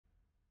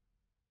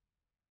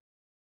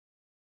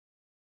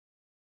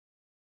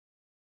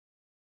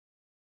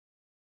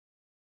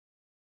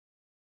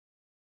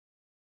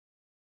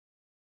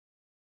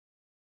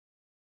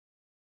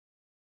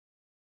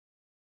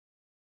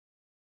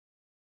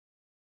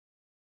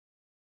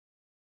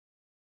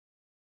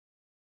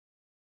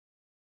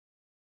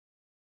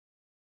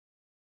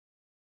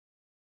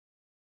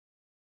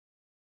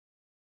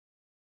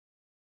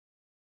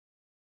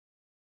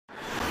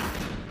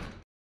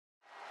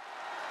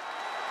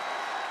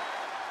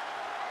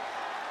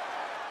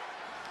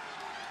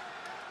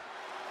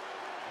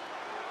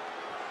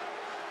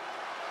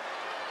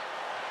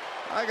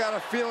I got a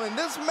feeling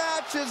this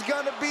match is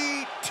gonna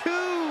be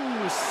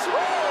too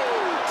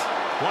sweet.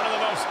 One of the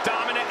most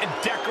dominant and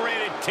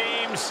decorated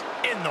teams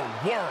in the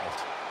world.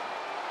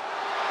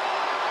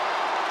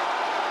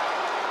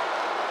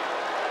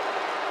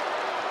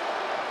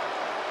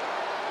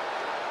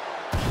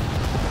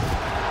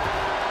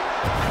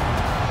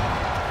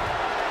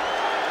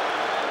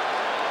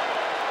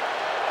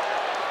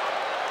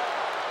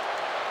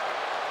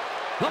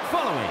 The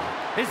following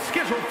is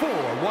scheduled for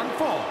one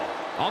fall.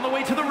 On the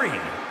way to the ring,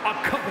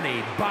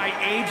 accompanied by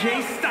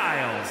AJ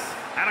Styles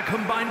at a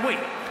combined weight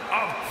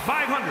of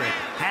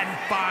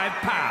 505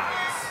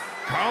 pounds.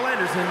 Karl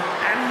Anderson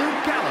and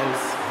Luke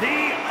Gallows,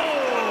 the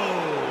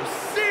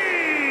OC!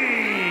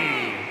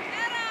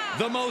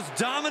 The most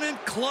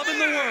dominant club in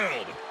the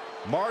world.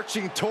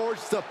 Marching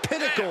towards the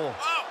pinnacle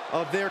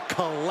of their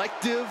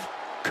collective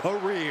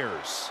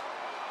careers.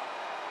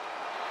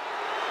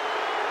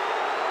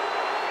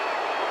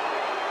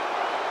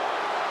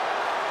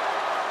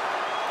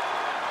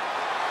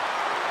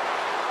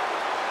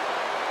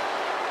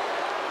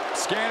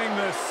 Scanning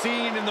the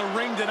scene in the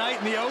ring tonight,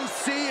 and the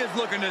OC is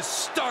looking to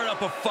start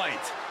up a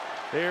fight.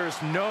 There's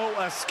no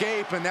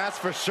escape, and that's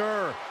for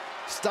sure.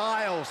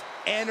 Styles,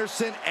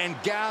 Anderson, and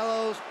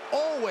Gallows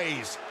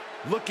always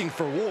looking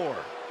for war.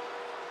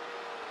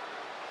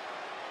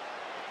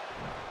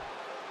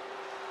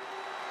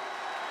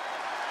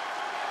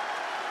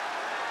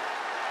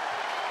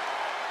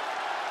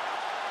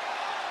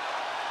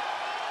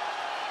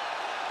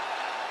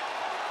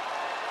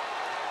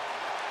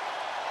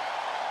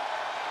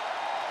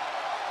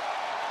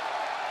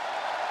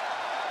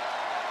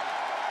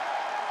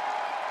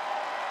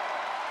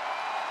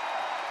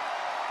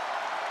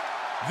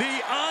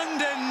 The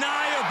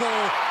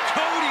undeniable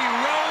Cody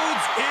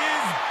Rhodes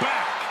is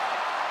back.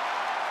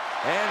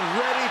 And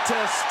ready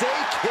to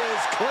stake his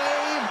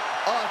claim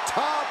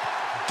atop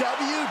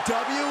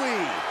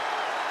WWE.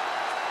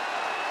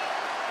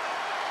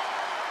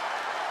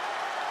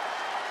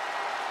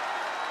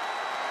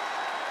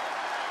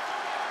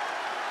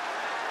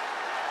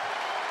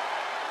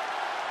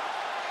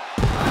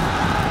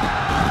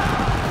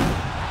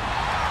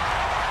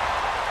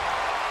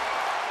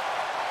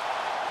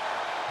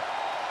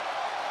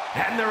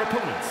 And their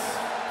opponents,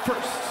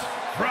 first,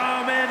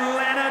 from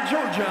Atlanta,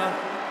 Georgia,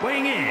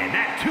 weighing in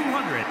at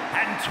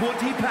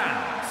 220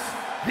 pounds,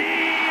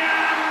 the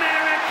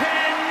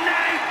American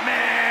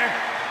Nightmare,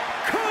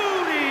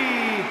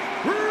 Cody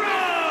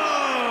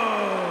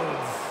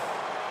Rhodes!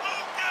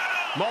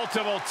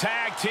 Multiple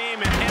tag team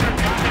and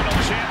intercontinental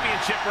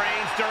championship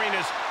reigns during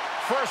his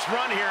first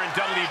run here in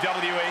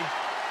WWE.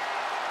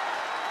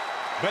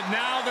 But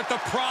now that the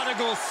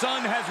prodigal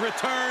son has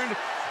returned,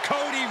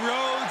 Cody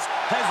Rhodes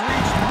has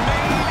reached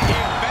main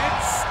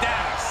event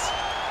status.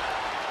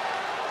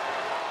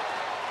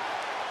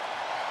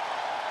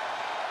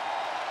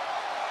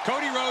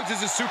 Cody Rhodes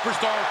is a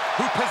superstar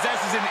who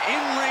possesses an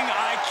in-ring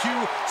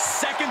IQ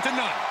second to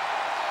none.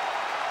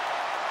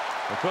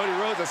 Well, Cody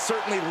Rhodes has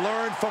certainly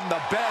learned from the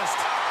best,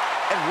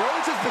 and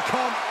Rhodes has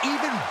become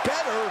even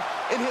better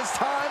in his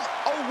time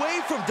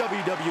away from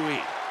WWE.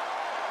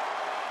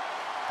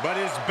 But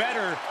is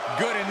better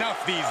good enough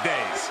these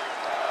days?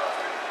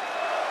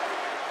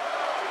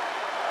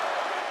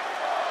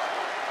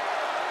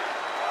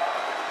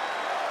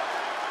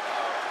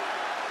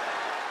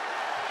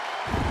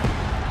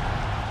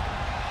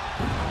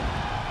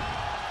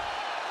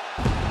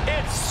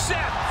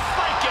 Seth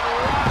freaking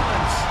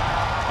Rollins.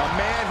 A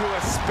man who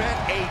has spent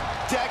a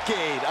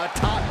decade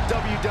atop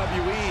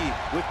WWE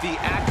with the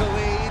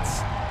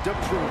accolades to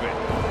prove it.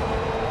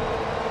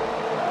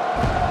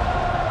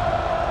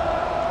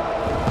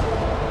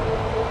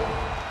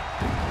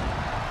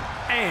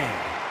 And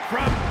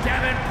from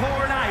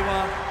Davenport,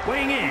 Iowa,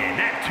 weighing in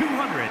at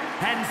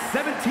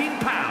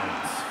 217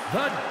 pounds,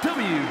 the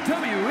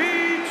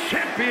WWE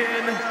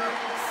Champion,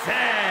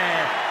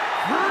 Seth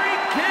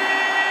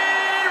freaking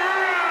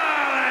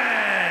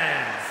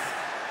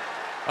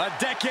A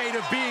decade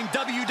of being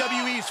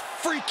WWE's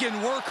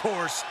freaking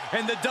workhorse,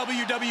 and the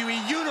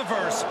WWE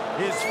Universe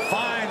is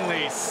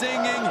finally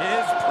singing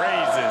his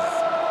praises.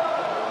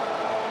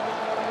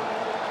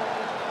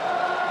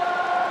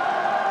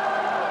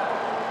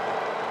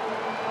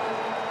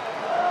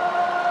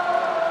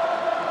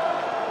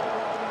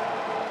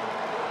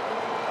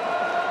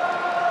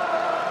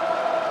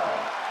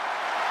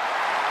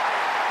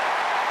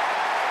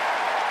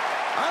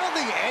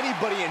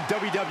 Anybody in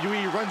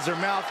WWE runs their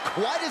mouth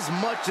quite as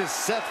much as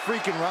Seth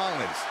freaking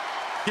Rollins.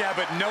 Yeah,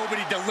 but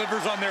nobody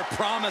delivers on their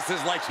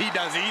promises like he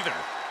does either.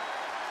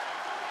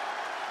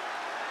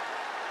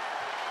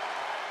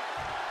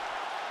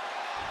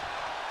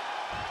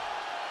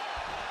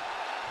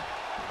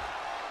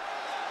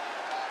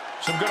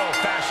 Some good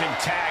old-fashioned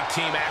tag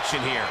team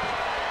action here.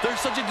 There's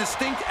such a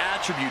distinct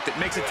attribute that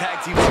makes a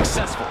tag team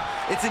successful.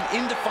 It's an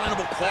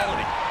indefinable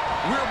quality.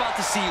 We're about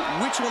to see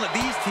which one of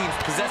these teams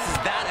possesses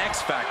that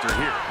X factor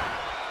here.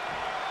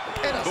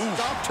 And a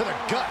stop to the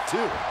gut,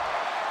 too.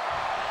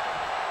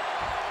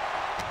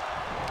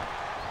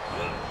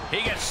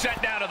 He gets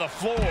sent down to the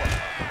floor.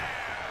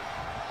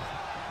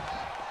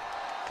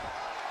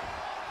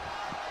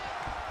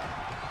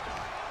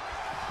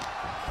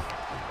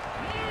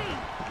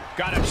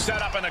 Got him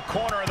set up in the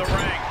corner of the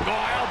ring.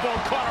 Oh, elbow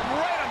caught him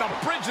right on the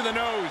bridge of the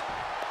nose.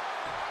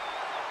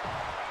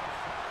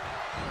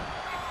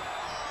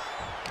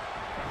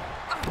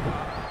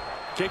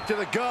 Kick to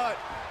the gut.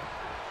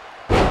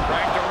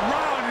 Dragged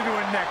around into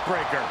a neck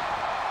breaker.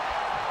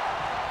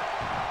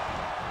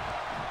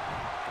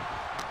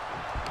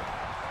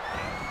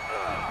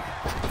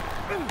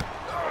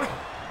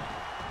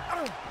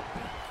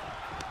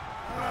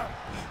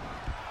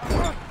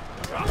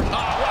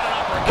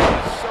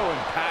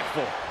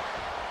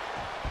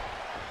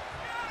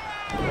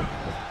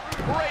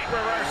 Great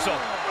reversal.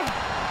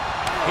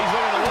 He's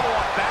looking a little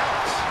off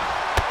balance.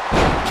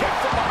 Kick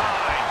from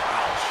behind.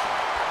 Ouch.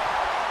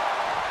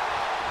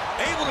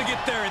 Able to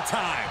get there in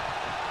time.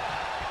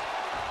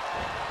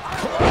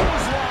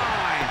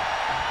 Clothesline.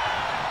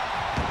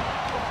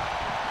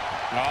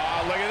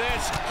 Oh, look at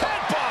this.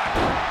 Headbutt.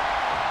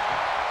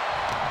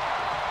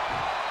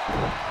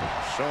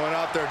 Showing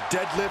off their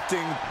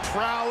deadlifting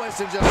prowess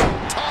and just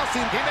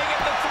tossing. He may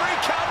get the 3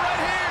 count right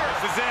here.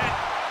 This is it.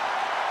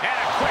 And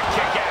a quick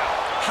kick out.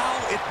 How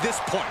at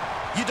this point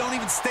you don't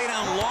even stay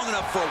down long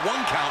enough for a 1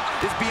 count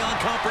is beyond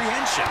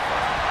comprehension.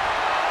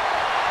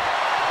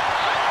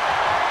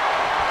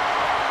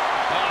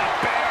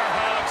 Bear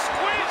hug,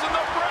 squeezing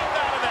the breath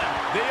out of them.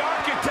 The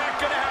architect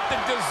gonna have to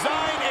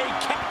design a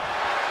count.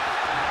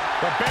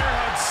 The bear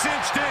hug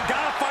cinched in.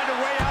 Gotta find a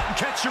way out and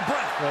catch your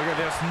breath. Look at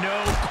this,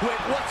 no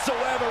quit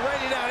whatsoever,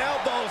 raining down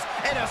elbows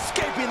and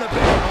escaping the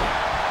bear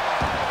hug.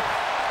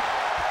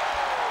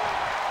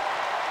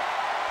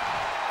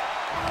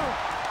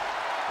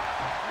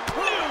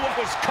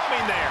 Was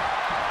coming there.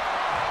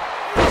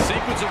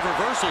 Sequence of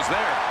reversals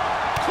there.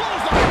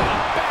 Close on the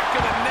back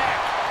of the neck.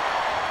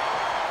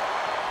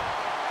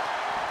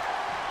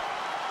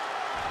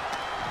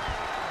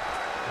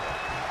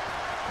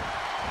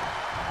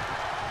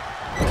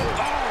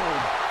 Oh!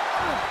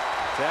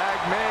 Tag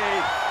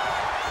made.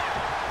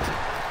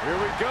 Here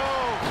we go.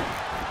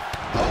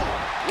 Oh,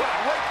 wow,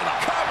 wait for the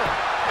cover.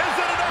 Is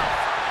it enough?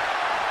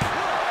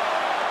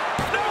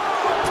 No!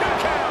 2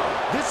 count.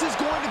 This is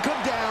going to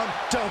come down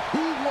to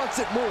who wants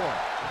it more.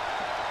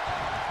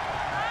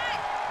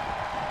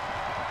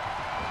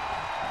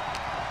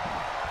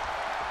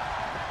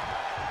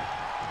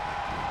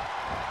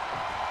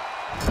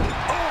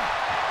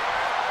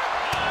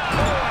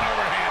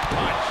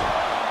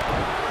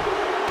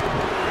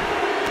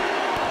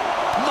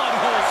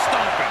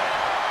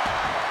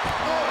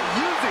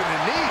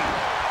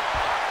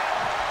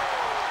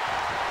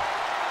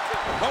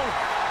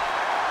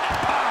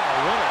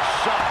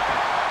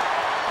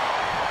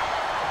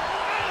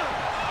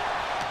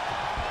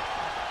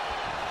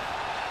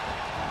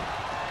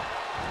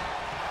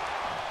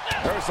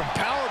 There's some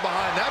power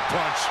behind that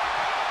punch.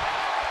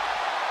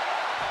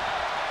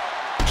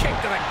 Kick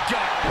to the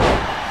gut.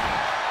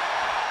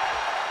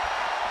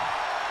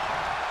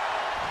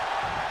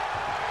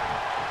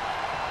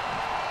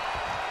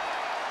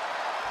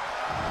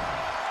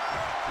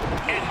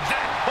 And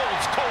that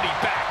holds Cody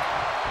back.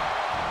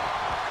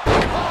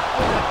 Caught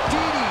with a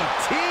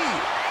DDT.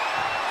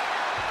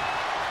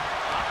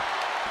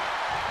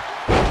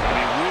 I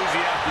mean,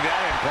 woozy after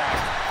that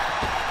impact.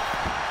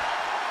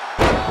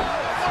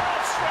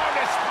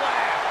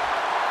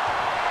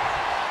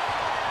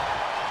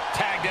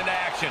 Into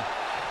action.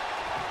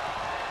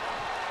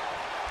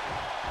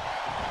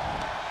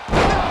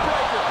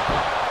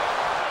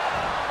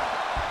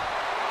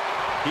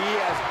 He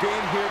has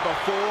been here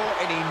before,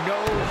 and he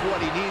knows what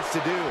he needs to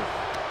do.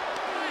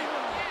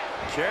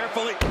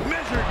 Carefully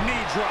measured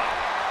knee drop.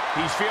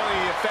 He's feeling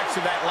the effects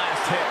of that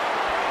last hit.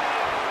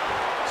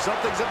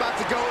 Something's about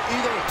to go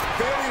either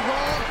very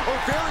wrong or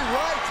very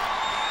right.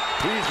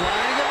 He's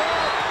lining him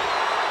up.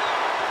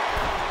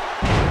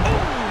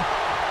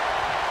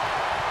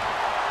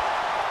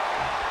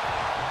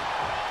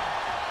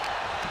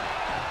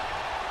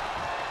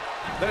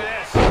 Look at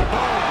this. Oh,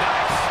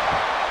 nice.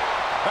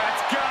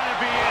 That's gotta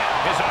be it.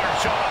 His arm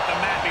showed off the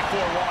mat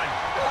before 1.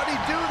 How'd he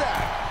do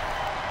that?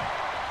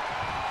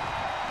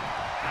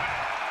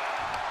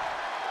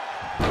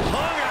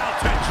 Hung out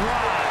to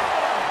dry.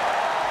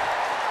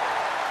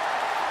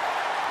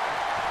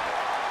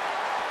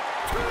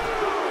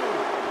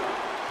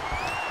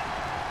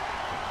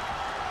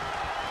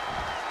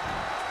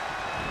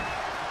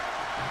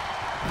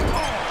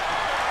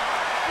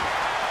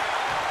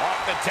 Off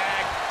the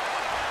tag.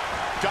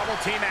 Double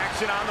team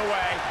action on the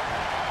way.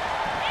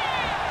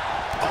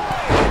 Oh,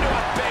 into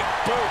a big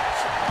boot.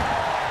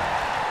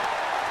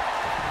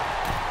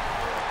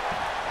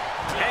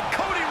 And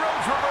Cody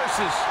Rhodes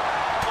reverses.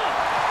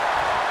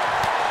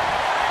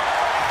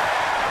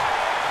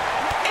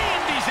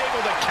 And he's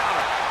able to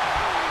counter.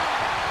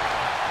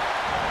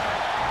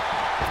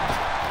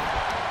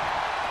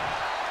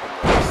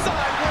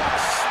 Sidewalk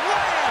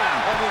slam.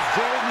 Almost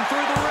Jordan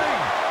through the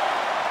ring.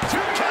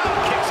 2 count,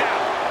 kicks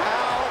out.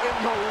 How in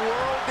the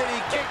world did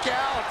he kick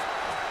out?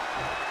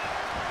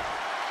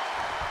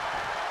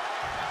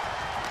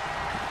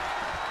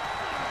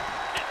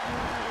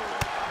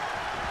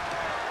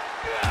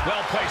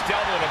 Well-placed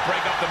elbow to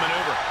break up the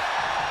maneuver.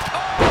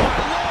 Oh, my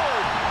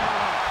Lord!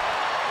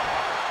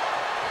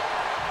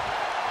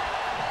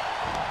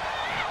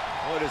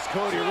 What is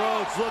Cody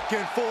Rhodes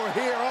looking for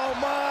here? Oh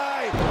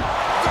my!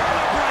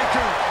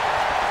 Breaker!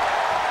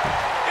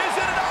 Is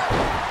it enough?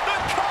 The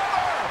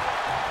cover!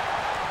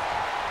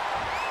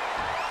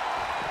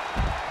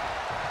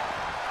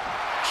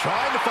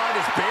 Trying to find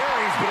his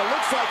bearings, but it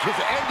looks like his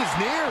end is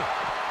near.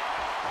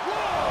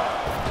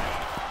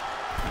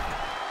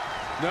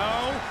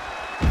 No.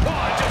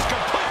 Oh, just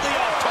completely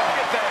off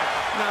target there.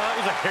 No, that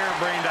was a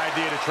harebrained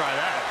idea to try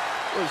that.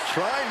 Was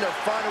trying to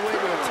find a way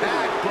to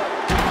attack, but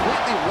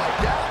completely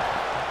wiped out.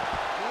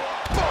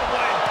 Boom,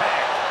 what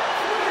impact.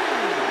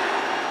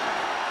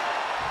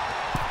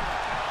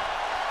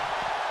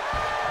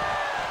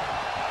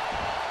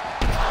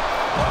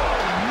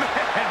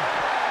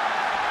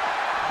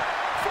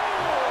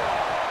 Oh, man.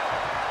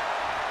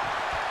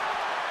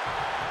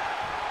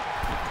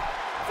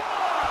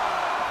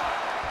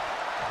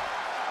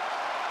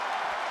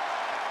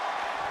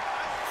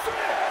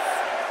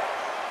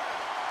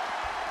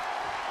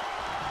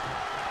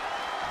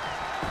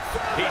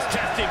 He's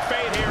testing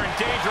fate here, in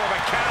danger of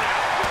a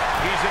countout.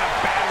 He's in a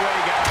bad way,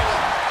 guys.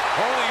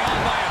 Holding on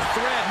by a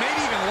thread,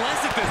 maybe even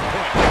less at this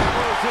point.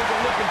 Gallows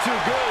isn't looking too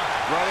good,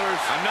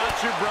 brothers. I'm not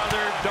your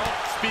brother. Don't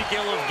speak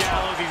ill of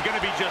Gallows. He's going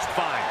to be just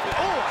fine.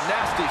 Oh, a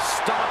nasty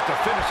stop to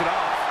finish it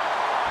off.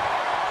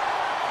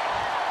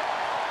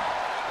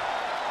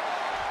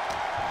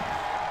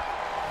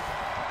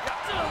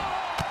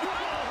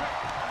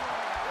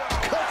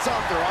 Cuts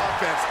off their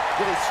offense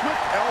with a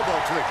swift elbow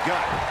to the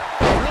gut.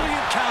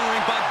 Brilliant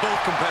countering by both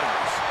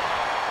competitors.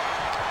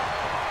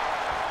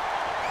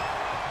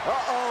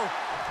 Uh-oh.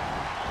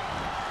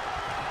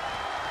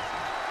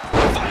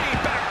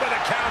 Fighting back with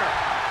a counter.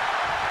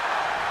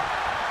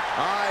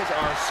 Eyes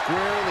are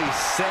squarely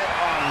set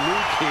on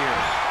Luke here.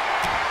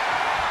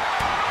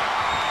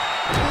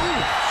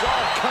 Ooh, saw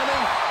it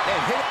coming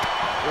and hit.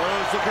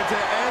 Rhodes looking to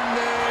end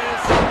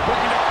this.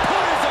 Looking to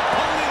put his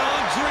opponent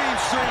on Dream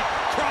Street.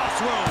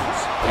 Crossroads.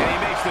 And he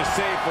makes the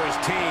save for his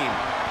team.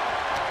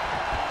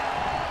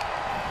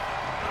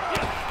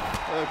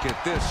 Look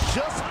at this,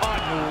 just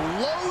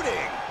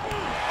unloading.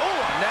 Oh,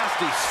 a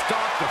nasty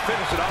stop to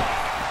finish it off.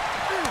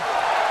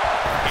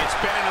 It's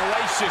been an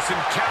hellacious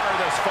encounter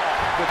thus far.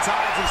 The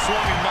tides have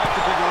swung in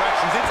multiple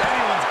directions. It's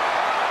anyone's.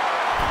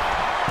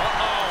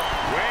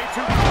 Uh-oh. Way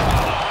too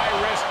far. The high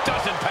risk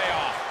doesn't pay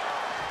off.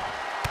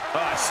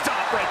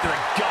 Stop right there,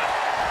 gut.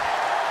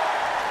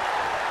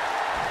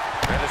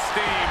 And the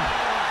steam.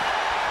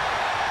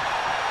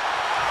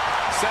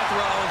 Seth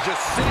Rollins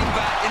just sitting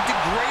back and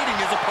degrading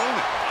his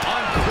opponent.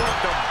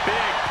 Uncorked a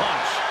big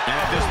punch. And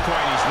at this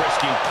point, he's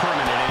risking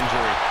permanent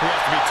injury. He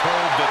has to be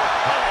told that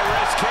high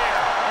risk here.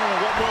 Oh,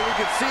 what more we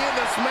could see in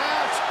this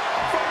match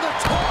from the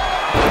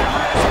top.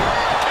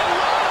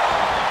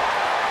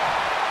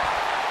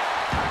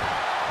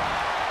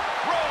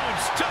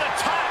 Rhodes to the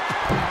top.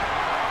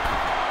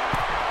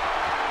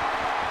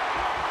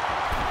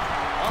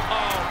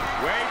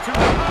 Uh-oh. Way too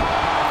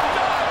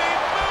diving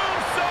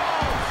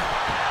moonsault.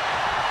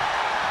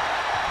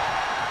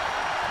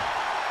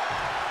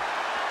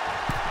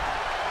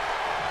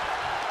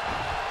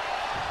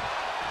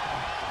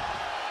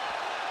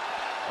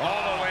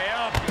 All the way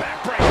up.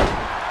 Backbreaker.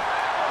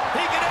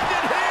 He can end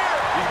it here.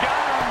 He's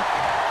got him.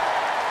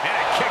 And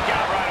a kick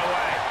out right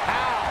away.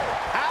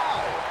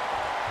 How?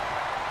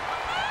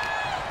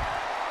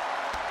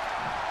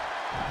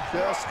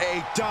 Just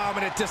a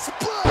dominant display.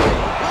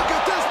 Look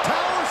at this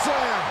power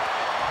slam.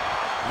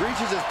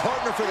 Reaches his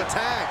partner for the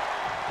tag.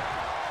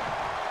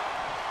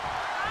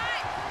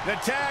 The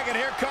tag, and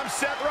here comes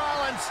Seth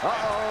Rollins.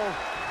 Uh-oh.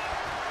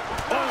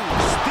 Oh,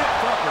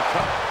 stiff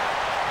uppercut.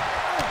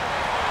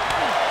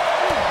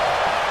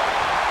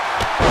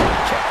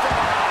 Kick from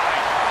behind.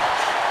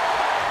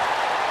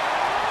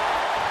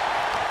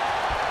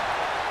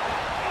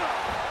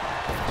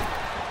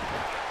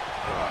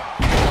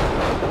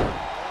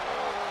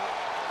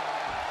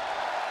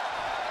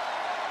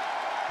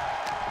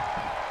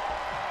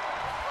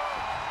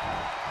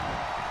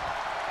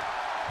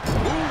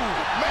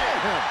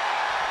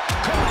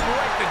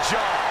 Jaw.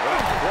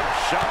 What a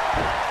shot.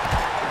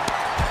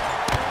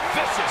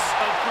 Vicious,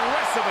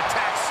 aggressive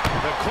attacks.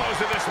 The close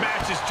of this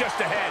match is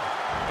just ahead.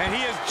 And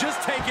he has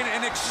just taken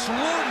an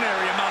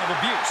extraordinary amount of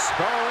abuse.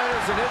 Karl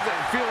Anderson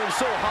isn't feeling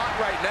so hot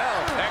right now.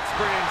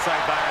 Expert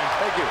insight, Byron.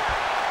 Thank you.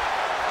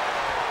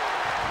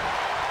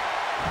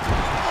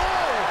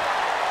 Oh!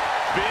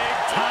 Big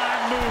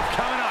time move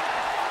coming up.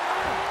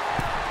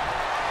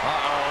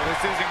 Uh-oh,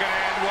 this isn't going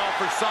to end well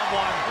for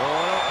someone.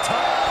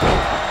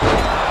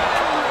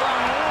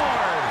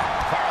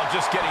 Karl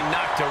just getting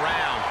knocked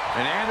around.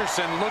 And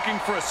Anderson looking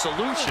for a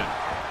solution.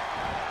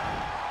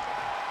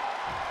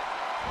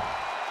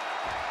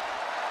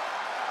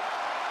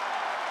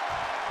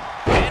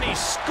 And he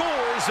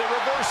scores a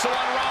reversal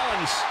on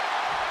Rollins.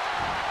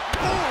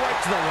 Oh, right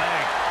to the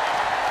leg.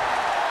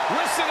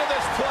 Listen to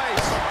this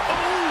place.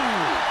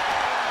 Ooh.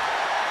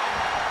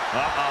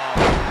 Uh-oh.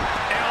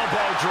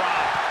 Elbow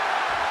drop.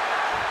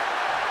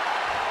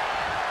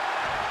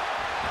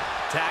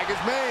 Tag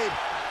is made.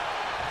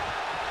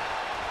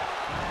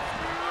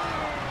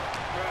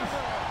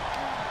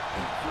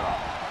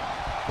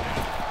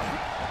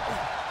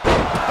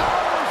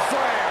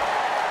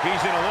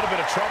 He's in a little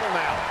bit of trouble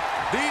now.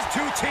 These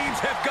two teams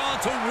have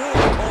gone to war,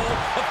 Cole.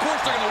 Of course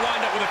they're going to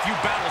wind up with a few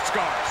battle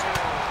scars.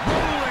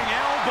 Rolling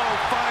elbow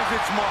finds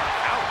its mark.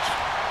 Ouch.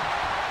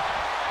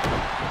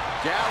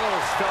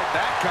 Gallows felt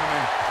that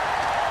coming.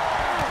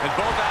 And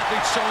both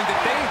athletes showing that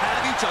they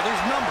have each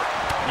other's number.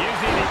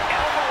 Using the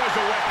elbow as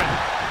a weapon.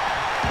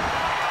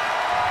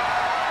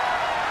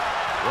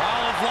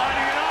 Rollins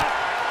lining it up.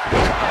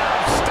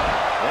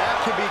 That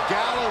could be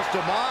Gallows'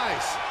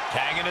 demise.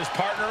 Tagging his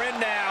partner in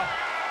now.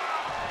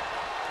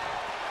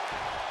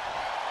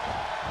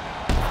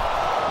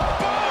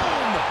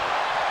 Boom!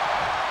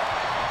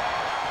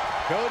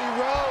 Cody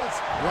Rhodes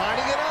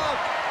lining it up.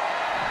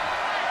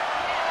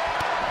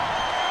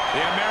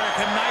 The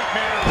American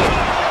Nightmare.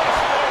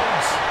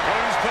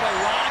 Cody's put a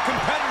lot of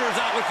competitors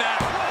out with that.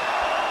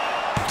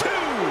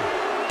 Two.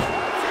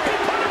 He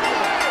put him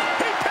away.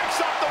 He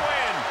picks up the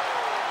win.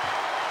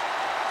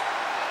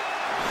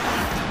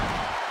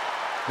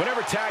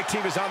 Whenever tag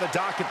team is on the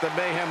docket, the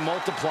mayhem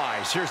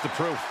multiplies. Here's the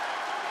proof.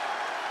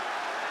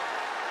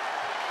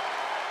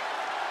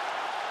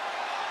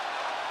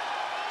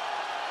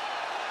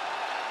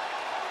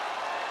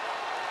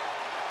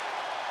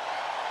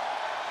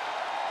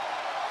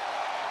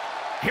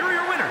 Here are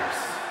your winners,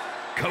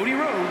 Cody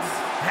Rhodes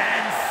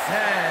and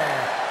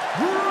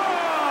Seth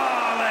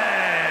Rollins.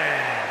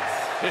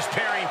 This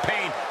pairing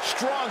paid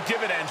strong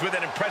dividends with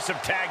an impressive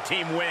tag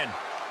team win.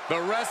 The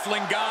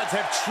wrestling gods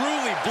have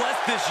truly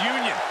blessed this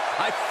union.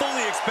 I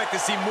fully expect to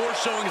see more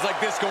showings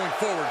like this going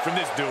forward from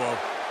this duo.